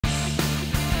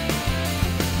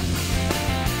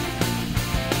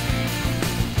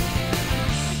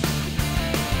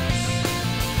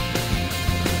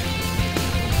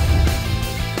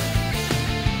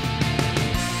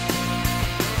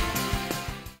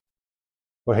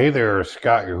Well, hey there,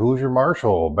 Scott, your Hoosier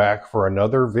Marshal, back for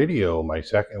another video, my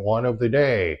second one of the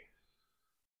day.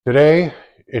 Today,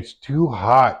 it's too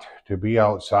hot to be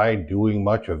outside doing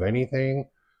much of anything.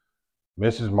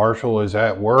 Mrs. Marshall is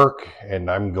at work,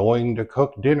 and I'm going to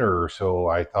cook dinner, so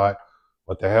I thought,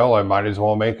 what the hell, I might as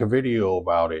well make a video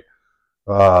about it.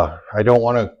 I don't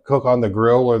want to cook on the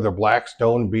grill or the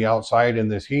Blackstone, be outside in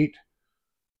this heat,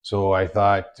 so I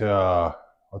thought,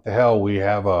 what the hell, we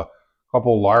have a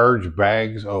couple large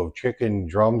bags of chicken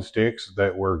drumsticks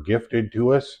that were gifted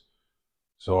to us.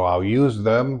 So I'll use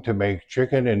them to make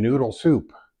chicken and noodle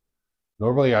soup.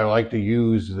 Normally I like to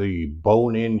use the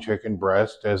bone-in chicken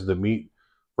breast as the meat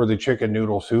for the chicken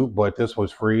noodle soup, but this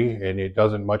was free and it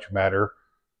doesn't much matter.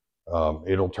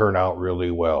 It'll turn out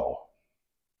really well.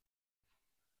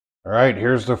 All right,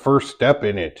 here's the first step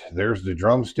in it. There's the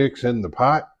drumsticks in the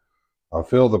pot. I'll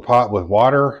fill the pot with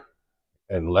water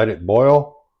and let it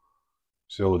boil.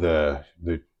 So the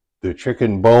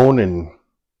chicken bone and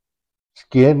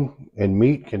skin and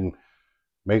meat can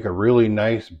make a really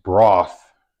nice broth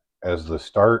as the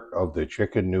start of the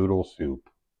chicken noodle soup.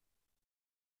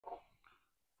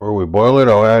 Before we boil it,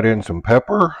 I'll add in some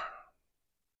pepper,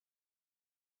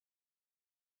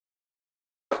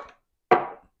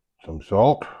 some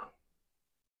salt,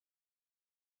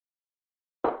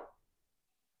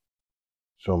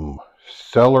 some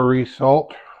celery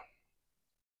salt.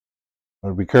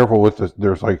 I'll be careful with this.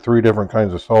 There's like 3 different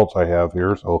kinds of salts I have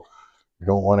here, so you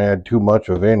don't want to add too much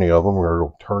of any of them or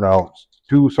it'll turn out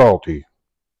too salty.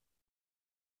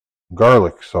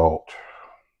 Garlic salt.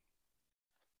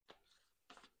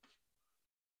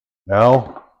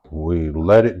 Now we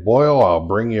let it boil. I'll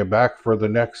bring you back for the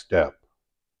next step.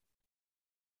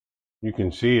 You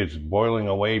can see it's boiling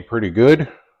away pretty good.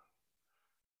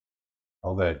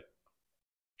 All that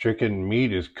chicken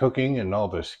meat is cooking and all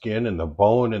the skin and the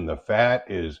bone and the fat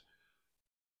is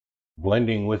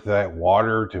blending with that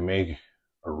water to make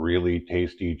a really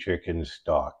tasty chicken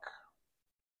stock.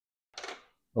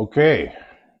 Okay,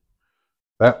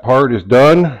 that part is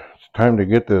done. It's time to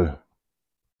get the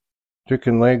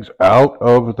chicken legs out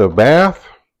of the bath,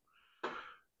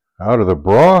 out of the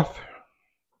broth.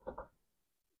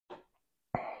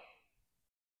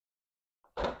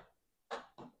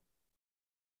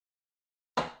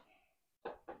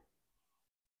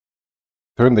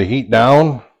 Turn the heat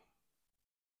down.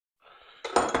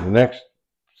 The next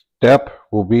step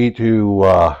will be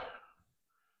to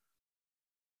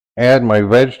add my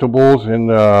vegetables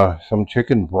and some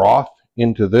chicken broth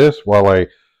into this while I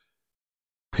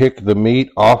pick the meat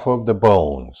off of the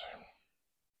bones.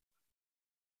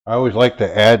 I always like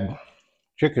to add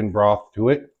chicken broth to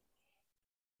it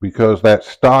because that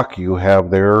stock you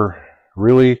have there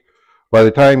really, by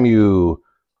the time you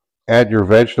add your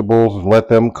vegetables and let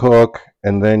them cook,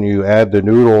 and then you add the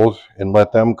noodles and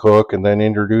let them cook, and then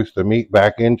introduce the meat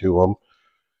back into them,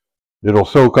 it'll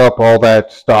soak up all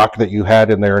that stock that you had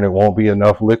in there and it won't be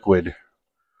enough liquid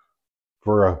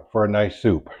for a nice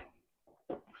soup.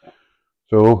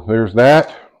 So there's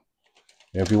that.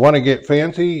 If you want to get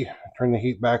fancy, turn the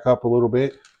heat back up a little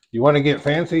bit. You want to get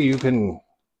fancy, you can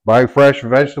buy fresh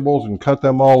vegetables and cut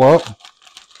them all up.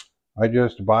 I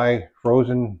just buy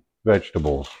frozen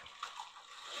vegetables.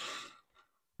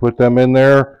 Put them in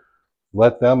there,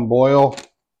 let them boil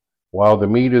while the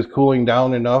meat is cooling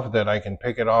down enough that I can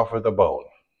pick it off of the bone.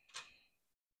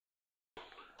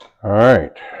 All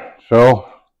right, so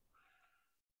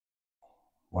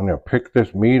I'm going to pick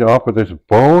this meat off of this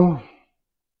bone.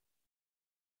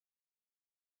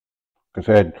 Like I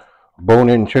said,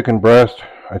 bone-in chicken breast,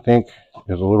 I think,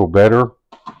 is a little better.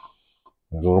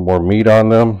 There's a little more meat on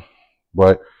them,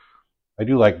 but I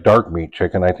do like dark meat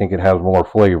chicken. I think it has more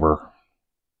flavor.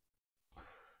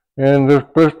 And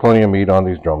there's plenty of meat on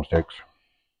these drumsticks.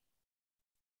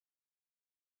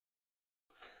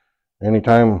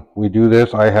 Anytime we do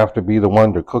this, I have to be the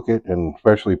one to cook it and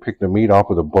especially pick the meat off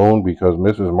of the bone because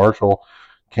Mrs. Marshall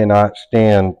cannot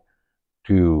stand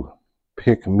to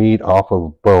pick meat off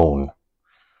of bone.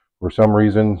 For some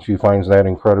reason, she finds that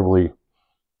incredibly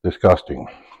disgusting.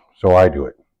 So I do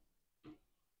it.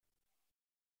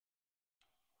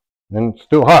 And it's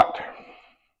still hot.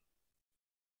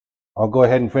 I'll go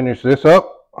ahead and finish this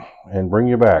up and bring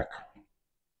you back.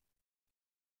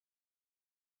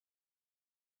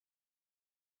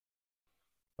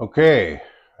 Okay,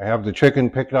 I have the chicken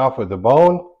picked off with the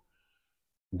bone.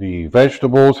 The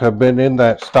vegetables have been in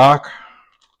that stock,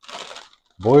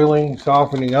 boiling,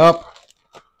 softening up.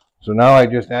 So now I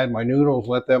just add my noodles,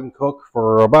 let them cook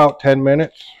for about 10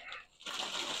 minutes.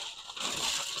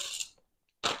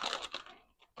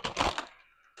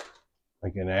 I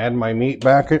can add my meat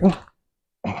back in.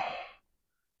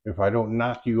 if I don't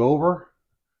knock you over.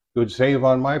 Good save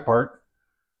on my part.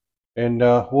 And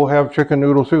we'll have chicken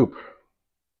noodle soup.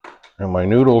 And my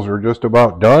noodles are just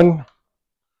about done.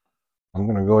 I'm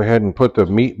going to go ahead and put the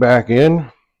meat back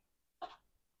in.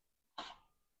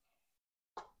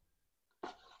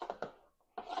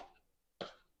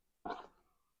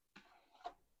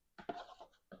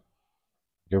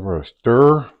 Give her a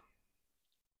stir.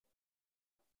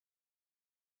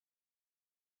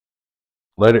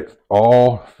 Let it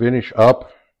all finish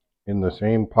up in the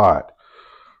same pot.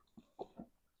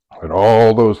 Let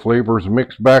all those flavors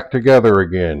mix back together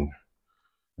again.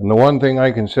 And the one thing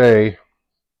I can say,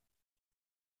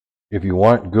 if you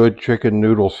want good chicken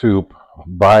noodle soup,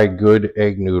 buy good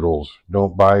egg noodles.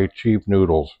 Don't buy cheap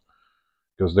noodles,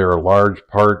 because they're a large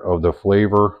part of the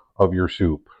flavor of your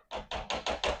soup.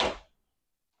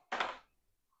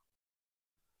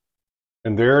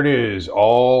 And there it is,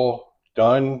 all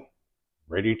done,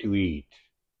 ready to eat.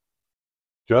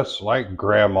 Just like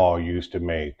Grandma used to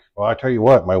make. Well, I tell you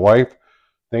what, my wife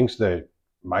thinks that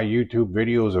my YouTube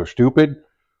videos are stupid,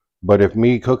 but if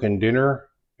me cooking dinner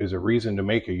is a reason to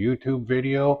make a YouTube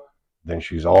video, then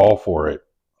she's all for it.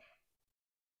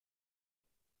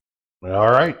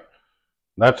 All right,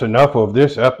 that's enough of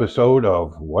this episode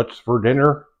of What's for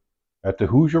Dinner at the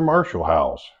Hoosier Marshall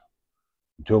House.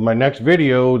 Until my next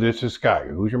video, this is Scott,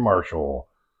 your Hoosier Marshall,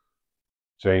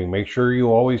 saying make sure you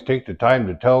always take the time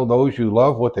to tell those you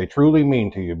love what they truly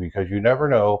mean to you, because you never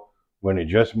know when it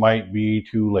just might be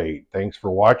too late. Thanks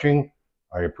for watching.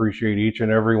 I appreciate each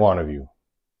and every one of you.